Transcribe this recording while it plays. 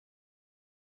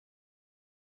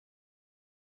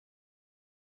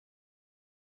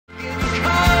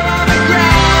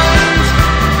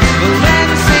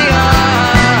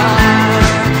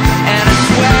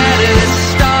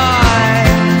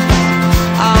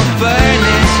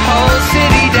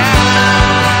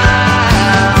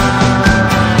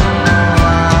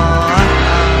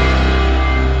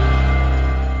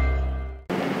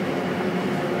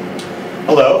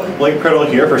Priddle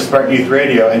here for Spartan Youth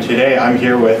Radio, and today I'm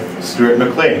here with Stuart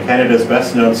McLean, Canada's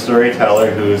best-known storyteller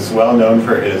who's well known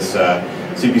for his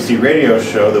CBC Radio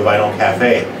show, The Vinyl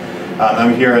Cafe.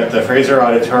 I'm here at the Fraser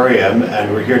Auditorium,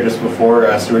 and we're here just before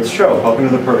Stuart's show. Welcome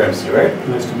to the program, Stuart.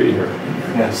 Nice to be here.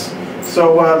 Yes.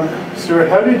 So, Stuart,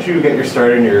 how did you get your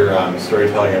start in your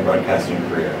storytelling and broadcasting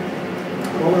career?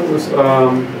 Well,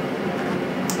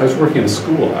 I was working in a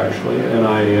school, actually, and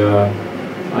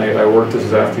I worked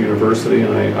as after university,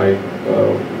 and I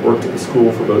worked at the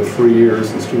school for about 3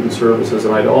 years in student services,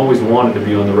 and I'd always wanted to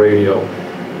be on the radio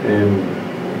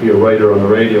and be a writer on the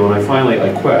radio, and I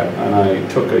quit, and I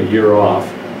took a year off,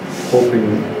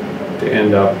 hoping to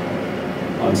end up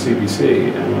on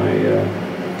CBC, and I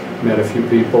met a few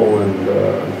people and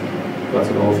got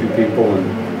to know a few people,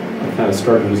 and I kind of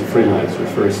started as a freelancer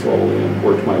very slowly and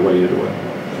worked my way into it.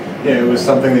 Yeah, it was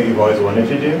something that you've always wanted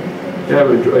to do? Yeah,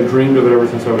 I dreamed of it ever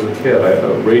since I was a kid.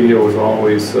 Radio was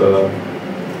always,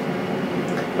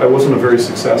 I wasn't a very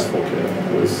successful kid.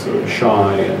 I was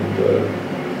shy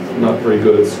and not very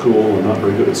good at school and not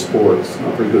very good at sports,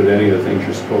 not very good at any of the things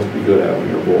you're supposed to be good at when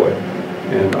you're a boy.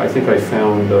 And I think I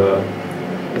found a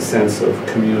sense of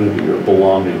community or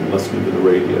belonging listening to the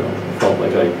radio. I felt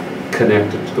like I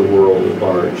connected to the world at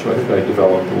large, so I think I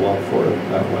developed a love for it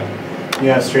that way.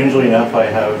 Yeah, strangely enough, I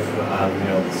have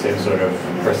the same sort of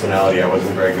personality. I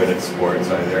wasn't very good at sports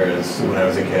either as when I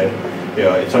was a kid.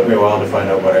 It took me a while to find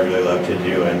out what I really love to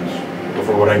do, and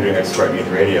for what I'm doing at Spartan Youth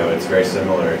Radio, it's very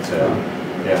similar to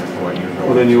what you've known.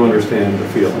 Well, then you understand the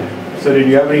feeling. So did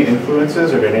you have any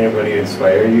influences, or did anybody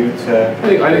inspire you to? I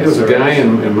think there was a guy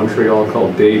in Montreal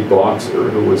called Dave Boxer,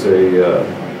 who was a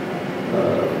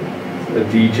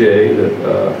DJ that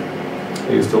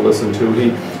I used to listen to.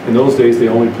 In those days, they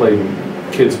only played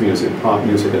kids music, pop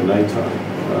music at nighttime.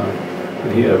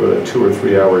 And he had a 2 or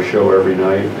 3 hour show every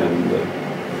night, and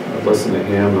I'd listen to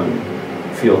him and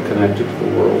feel connected to the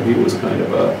world. He was kind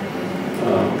of a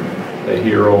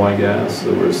hero, I guess.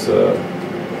 There was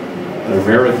an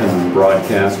American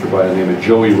broadcaster by the name of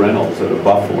Joey Reynolds out of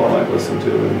Buffalo I listened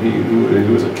to, and he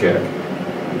was a kick.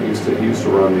 He used to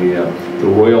run the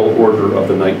Royal Order of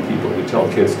the Night People. He'd tell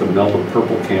kids to melt a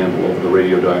purple candle over the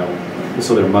radio dial,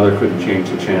 so their mother couldn't change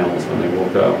the channels when they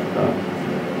woke up.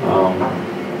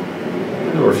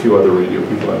 There were a few other radio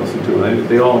people I listened to, and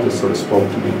they all just sort of spoke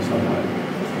to me in some way.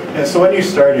 Yeah, so when you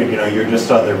started, you're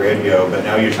just on the radio, but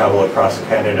now you travel across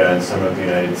Canada and some of the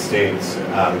United States.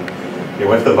 You're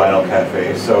with the Vinyl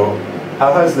Cafe. So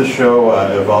how has the show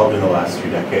evolved in the last few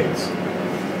decades?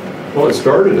 Well, it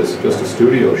started as just a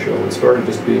studio show. It started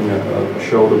just being a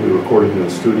show that we recorded in a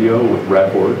studio with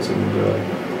records and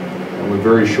with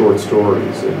very short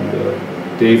stories.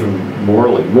 And Dave and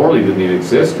Morley didn't even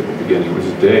exist at the beginning. It was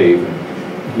just Dave.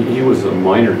 He was a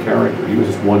minor character. He was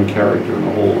just one character in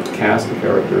a whole cast of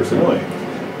characters. Really?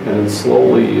 And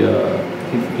slowly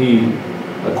he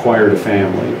acquired a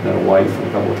family, had a wife and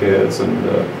a couple of kids, and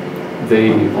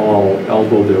they all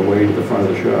elbowed their way to the front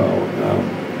of the show.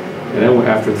 And then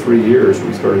after 3 years,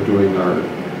 we started doing our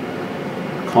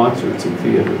concerts in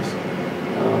theaters.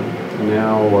 And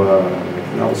now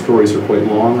the stories are quite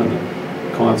long, and the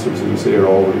concerts, as you say, are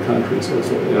all over the country. So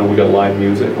we got live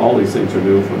music. All these things are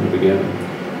new from the beginning.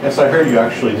 Yes, I heard you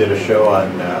actually did a show on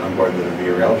board the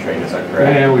Via Rail train. Is that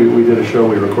correct? Yeah, we did a show.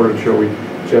 We recorded a show.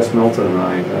 Jess Milton and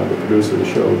I, the producer of the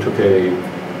show, took a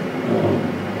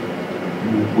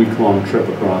week-long trip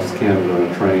across Canada on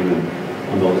a train, and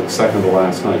on the second to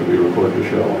last night, we recorded the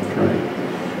show on the train.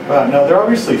 Now, they're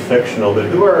obviously fictional, but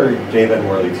who are Dave and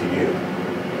Morley to you?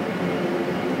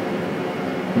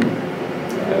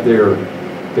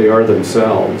 They are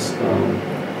themselves.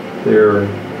 They're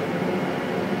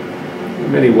in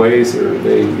many ways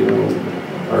they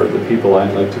are the people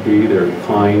I'd like to be. They're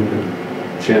kind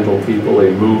and gentle people.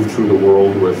 They move through the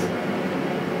world with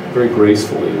very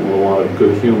gracefully and with a lot of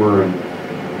good humor and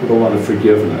with a lot of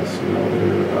forgiveness.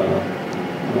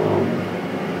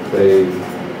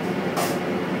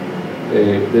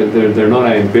 They're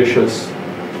not ambitious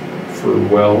for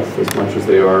wealth as much as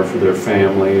they are for their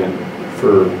family and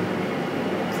for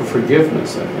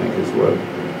forgiveness, I think, is what,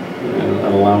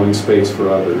 and allowing space for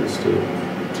others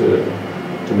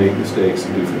to make mistakes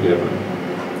and be forgiven.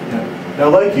 Yeah. Now,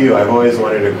 like you, I've always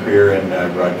wanted a career in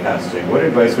broadcasting. What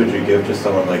advice would you give to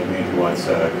someone like me who wants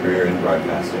a career in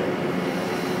broadcasting?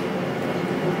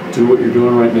 Do what you're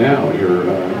doing right now.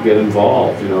 Get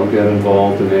involved. Get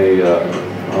involved in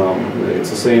it's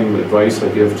the same advice I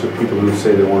give to people who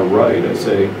say they want to write. I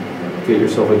say, get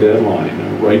yourself a deadline.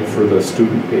 Write for the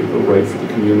student paper. Write for the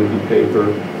community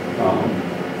paper.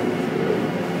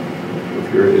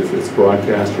 If it's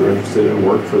broadcast you're interested in,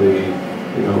 work for the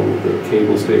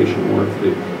cable station, work for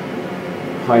the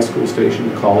high school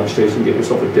station, college station, get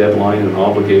yourself a deadline and an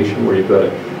obligation where you've got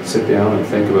to sit down and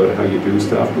think about how you do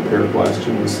stuff, prepare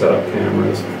questions, set up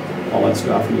cameras, all that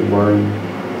stuff, and you learn,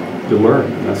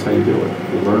 and that's how you do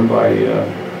it. You learn by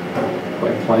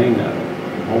playing at it.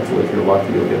 And hopefully, if you're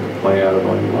lucky, you'll get to play at it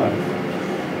all your life.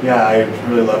 Yeah, I'd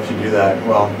really love to do that.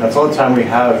 Well, that's all the time we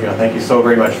have. Thank you so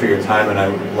very much for your time, and I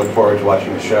look forward to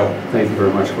watching the show. Thank you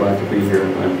very much. Glad to be here,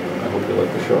 and I hope you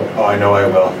like the show. Oh, I know I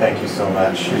will. Thank you so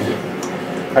much. Thank you.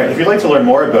 All right, if you'd like to learn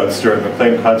more about Stuart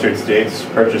McLean concert dates,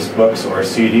 purchase books, or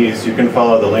CDs, you can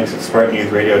follow the links at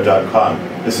SpartanYouthRadio.com.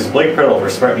 This is Blake Priddle for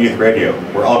Spartan Youth Radio.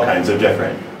 We're all kinds of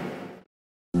different.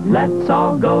 Let's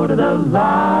all go to the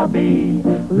lobby.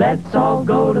 Let's all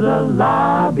go to the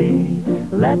lobby.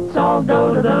 Let's all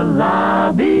go to the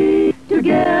lobby to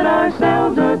get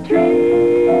ourselves a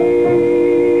treat.